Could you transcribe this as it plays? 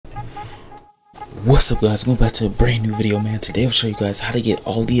What's up, guys? Going back to a brand new video, man. Today I'll show you guys how to get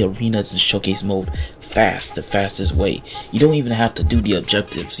all the arenas in showcase mode fast, the fastest way. You don't even have to do the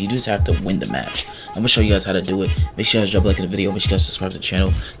objectives, you just have to win the match. I'm gonna show you guys how to do it. Make sure you guys drop a like in the video, make sure you guys subscribe to the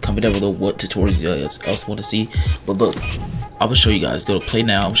channel, comment down below what tutorials you guys else want to see. But look, I'm gonna show you guys. Go to play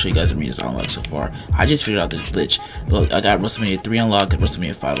now. I'm gonna show you guys arenas unlocked so far. I just figured out this glitch. Look, I got WrestleMania 3 unlocked and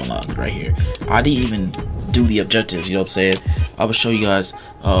WrestleMania 5 unlocked right here. I didn't even do the objectives, you know what I'm saying? I'm gonna show you guys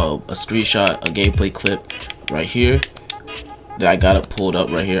a screenshot, a gameplay clip right here that I got it pulled up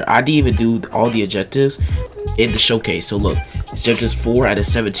right here. I didn't even do all the objectives in the showcase. So look, it's just 4 out of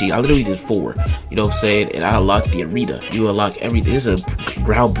 17. I literally did 4, you know what I'm saying? And I unlocked the arena. You unlock everything. This is a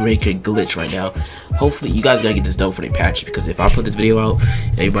groundbreaking glitch right now. Hopefully you guys gotta get this done before they patch it, because if I put this video out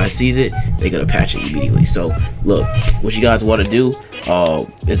and everybody sees it, they're gonna patch it immediately. So look, what you guys want to do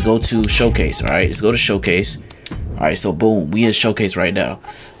is go to showcase. All right, let's go to showcase. All right, so boom, we in showcase right now.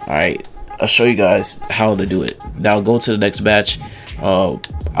 All right, I'll show you guys how to do it. Now go to the next batch. I'll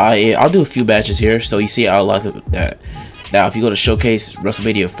do a few batches here, so you see I'll lock that. Now if you go to showcase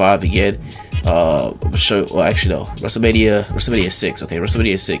WrestleMania 5 again, well actually no, WrestleMania 6. Okay,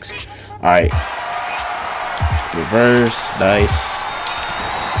 WrestleMania 6. All right, reverse, nice.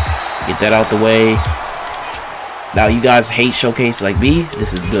 Get that out the way. Now you guys hate showcase like me,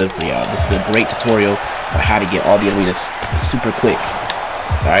 this is good for y'all. This is a great tutorial on how to get all the arenas super quick.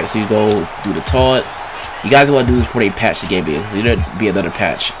 Alright, so you go do the taunt. You guys want to do this before they patch the game, because there'll be another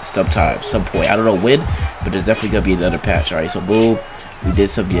patch sometime, some point. I don't know when, but there's definitely gonna be another patch. Alright, so boom, we did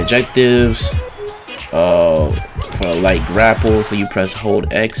some of the objectives. For a light grapple, so you press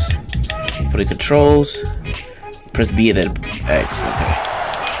hold X. For the controls, press B and then X. Okay,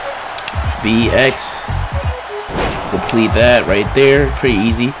 B, X. Complete that right there, pretty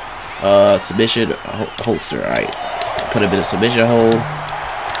easy. Submission holster. All right, put him in a submission hold.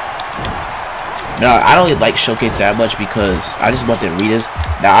 Now I don't really like showcase that much because I just want the arenas.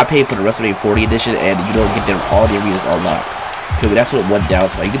 Now I paid for the WrestleMania 40 edition, and you don't get all the arenas unlocked. Okay, that's what one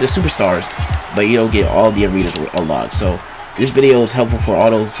downside. You get the superstars, but you don't get all the arenas unlocked. So this video is helpful for all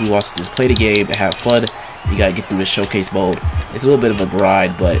those who wants to just play the game and have fun. You gotta get through the showcase mode. It's a little bit of a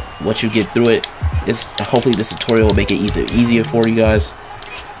grind, but once you get through it, hopefully this tutorial will make it easier for you guys.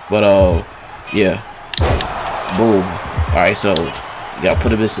 But yeah, boom. All right, so you gotta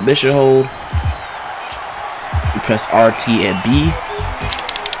put him in submission hold. You press RT and B.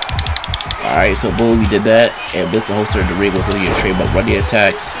 All right, so boom, we did that, and blitz the holster in the ring until you get trademark running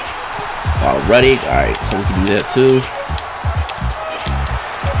attacks while running. All right, so we can do that too.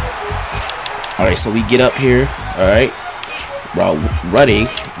 All right, so we get up here. All right, while running,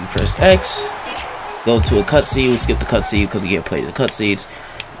 you press X. Go to a cutscene. We'll skip the cutscene because we can't play the cutscenes.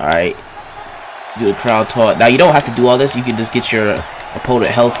 Alright. Do the crowd taunt. Now you don't have to do all this. You can just get your opponent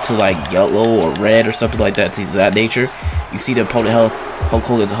health to like yellow or red or something like that, to that nature. You see the opponent health. Hulk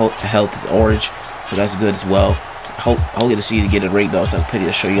Hogan's health is orange, so that's good as well. Hogan to see you to get a ring though, so I'm putting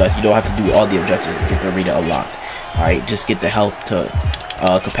to show you guys. You don't have to do all the objectives to get the arena unlocked. Alright, just get the health to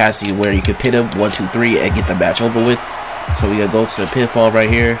capacity where you can pin him 1, 2, 3 and get the match over with. So we gotta go to the pinfall right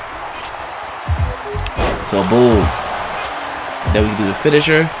here. So boom, then we can do the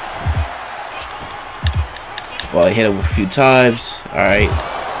finisher. Well, I hit him a few times. All right,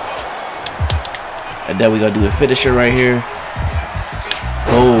 and then we gotta do the finisher right here.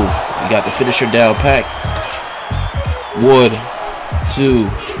 Boom, we got the finisher down pack. 1, 2.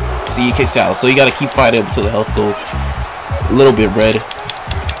 See, he kicks out, so you gotta keep fighting him until the health goes a little bit red.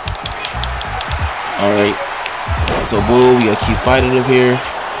 All right, so boom, we gotta keep fighting him here.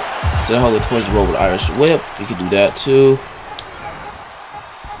 So hold it towards the road with Irish whip. You can do that too.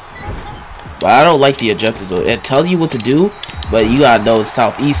 But I don't like the objectives though. It tells you what to do, but you gotta know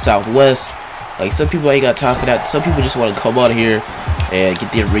southeast, southwest. Like some people ain't got time for that. Some people just want to come out here and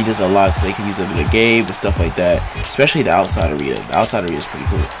get the arenas unlocked so they can use them in the game and stuff like that. Especially the outside arena. The outside arena is pretty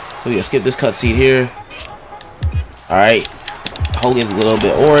cool. So we gotta skip this cutscene here. Alright. Hogan's a little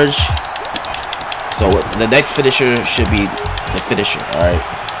bit orange. So the next finisher should be the finisher. Alright.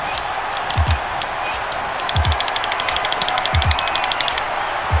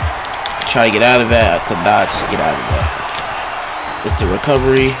 Try to get out of that. I could not get out of that. It's the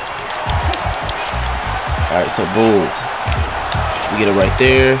recovery. Alright, so boom. We get it right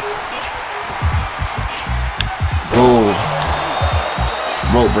there. Boom.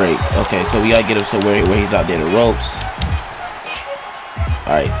 Rope break. Okay, so we gotta get him somewhere where he's out there in the ropes.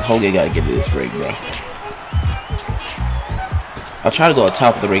 Alright, Hogan gotta get in this ring, bro. I'll try to go on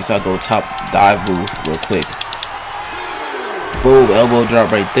top of the ring, so I'll go top dive move real quick. Boom, elbow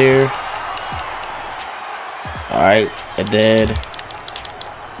drop right there. Alright, and then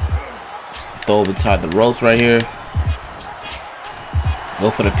throw him inside the ropes right here.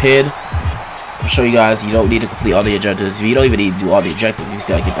 Go for the pin. I'm show you guys you don't need to complete all the objectives. You don't even need to do all the objectives. You just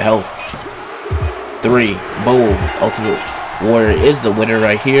gotta get the health. 3. Boom. Ultimate Warrior is the winner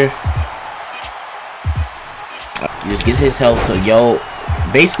right here. You just get his health to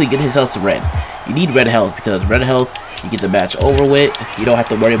basically get his health to red. You need red health because red health, you get the match over with. You don't have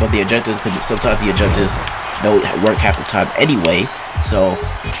to worry about the objectives because sometimes the objectives don't work half the time anyway. So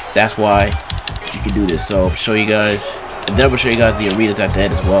that's why you can do this. So I'll show you guys, and then I'm gonna show you guys the arenas at the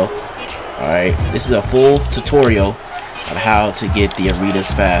end as well. Alright, this is a full tutorial on how to get the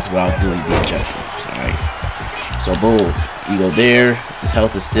arenas fast without doing the objectives. Alright, so boom, you go there. His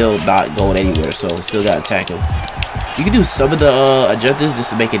health is still not going anywhere, so you still gotta attack him. You can do some of the objectives just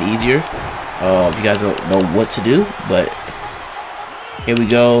to make it easier if you guys don't know what to do, but here we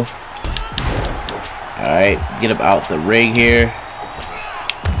go. Alright, get him out the ring here.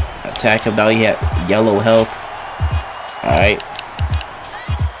 Attack him. Now he had yellow health. Alright,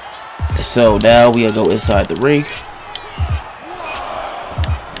 so now we gotta go inside the ring.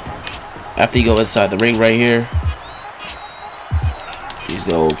 After you go inside the ring right here, he's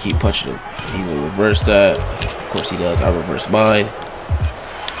gonna keep punching him. He will reverse that. Of course he does. I reverse mine.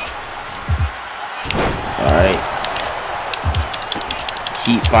 Alright.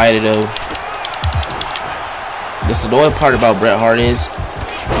 Keep fighting him. The annoying part about Bret Hart is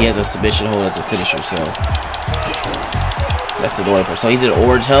he has a submission hold as a finisher, so that's the annoying part. So he's in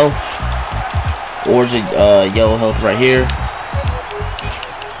orange health. Orange and yellow health right here.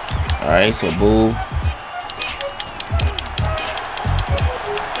 Alright, so boom.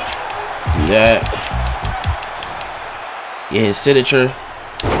 Do that. Get his signature.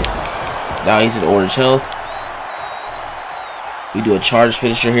 Now he's in orange health. We do a charge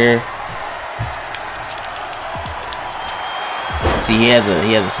finisher here. See, he has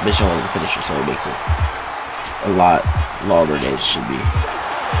a submission on the finisher, so it makes it a lot longer than it should be.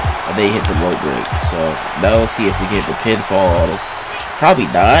 And they hit the rope break. So now let's see if we can hit the pinfall on him. Probably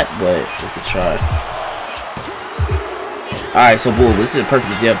not, but we could try. Alright, so boom, this is a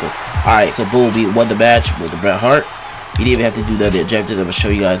perfect example. Alright, so boom, we won the match with the Bret Hart. You didn't even have to do the objectives. I'm gonna show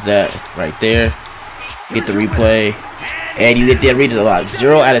you guys that right there. Get the replay. And you get the arena a lot.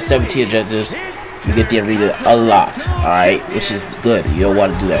 0 out of 17 objectives. You get the arena a lot. Alright, which is good. You don't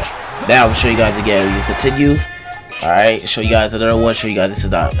want to do that. Now I'm gonna show you guys again. You continue. Alright, show you guys another one. Show you guys this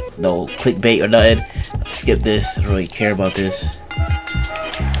is not no clickbait or nothing. Skip this. I don't really care about this.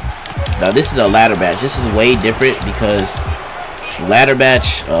 Now this is a ladder match. This is way different because ladder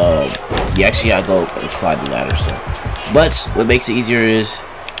match, you actually gotta go and climb the ladder. So, but what makes it easier is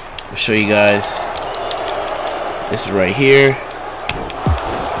I'll show you guys. This is right here.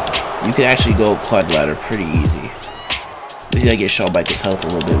 You can actually go climb the ladder pretty easy. We gotta get Shawn Michaels' health a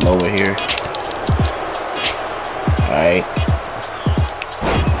little bit lower here. Alright.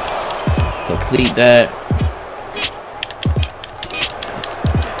 Complete that.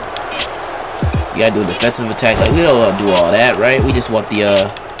 You gotta do a defensive attack. Like, we don't want to do all that, right? We just want the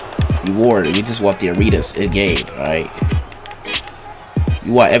reward. We just want the arenas in game, alright?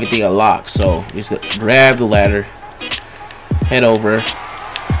 You want everything unlocked. So you just grab the ladder, head over,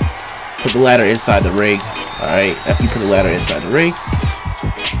 put the ladder inside the ring. Alright, after you put the ladder inside the ring,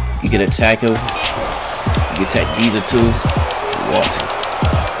 you can attack him. You can attack these two if you want to.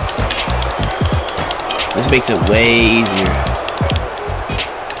 This makes it way easier.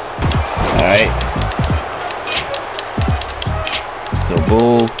 Alright. So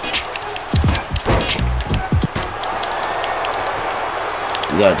boom.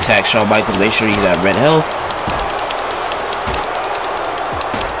 You gotta attack Shawn Michaels, make sure he's at red health.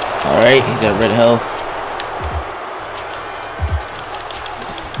 Alright, he's at red health.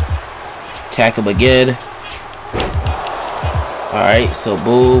 Attack him again. Alright, so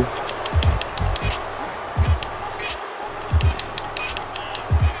boom.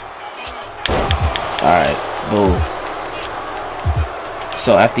 Alright, boom.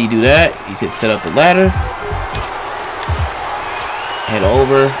 So after you do that, you can set up the ladder. Head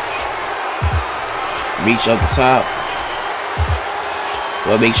over. Reach up the top.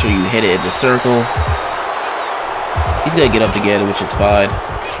 Well, make sure you hit it in the circle. He's gonna get up again, which is fine.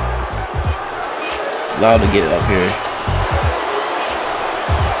 Allow him to get it up here.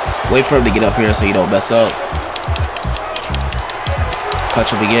 Wait for him to get up here so you don't mess up.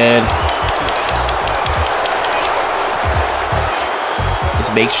 Punch him again.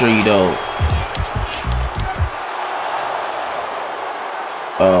 Just make sure you don't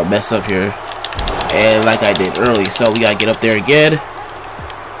mess up here. And like I did early, so we gotta get up there again.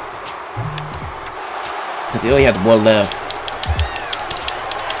 Because they only have one left.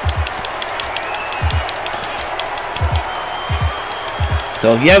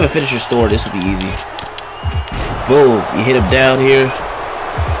 So if you have a finisher store, this will be easy. Boom, you hit him down here.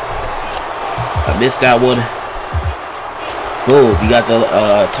 I missed that one. Boom, you got the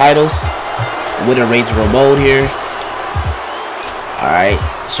titles. The winner Razor Ramon here. Alright,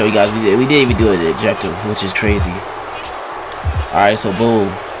 show you guys, we didn't even do an objective, which is crazy. Alright, so boom.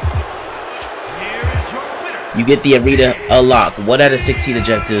 You get the arena unlocked. 1 out of 16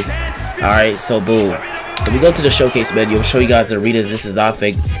 objectives. Alright, so boom. So we go to the showcase menu. I'll show you guys the arenas. This is not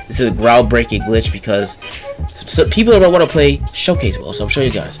fake. This is a groundbreaking glitch because people don't want to play showcase mode. So I'm showing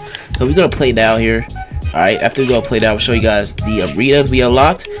you guys. So we're gonna play now here. Alright, after we go play now, I'll show you guys the arenas we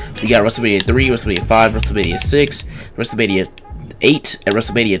unlocked. We got WrestleMania 3, WrestleMania 5, WrestleMania 6, WrestleMania 8, and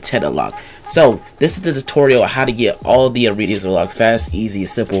WrestleMania 10 unlocked. So this is the tutorial on how to get all the arenas unlocked fast, easy, and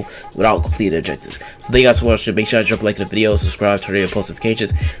simple without completing objectives. So thank you guys for watching. Make sure to drop a like in the video, subscribe, turn on post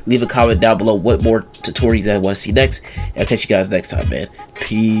notifications, leave a comment down below what more tutorials I want to see next, and I'll catch you guys next time, man.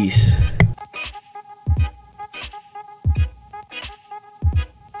 Peace.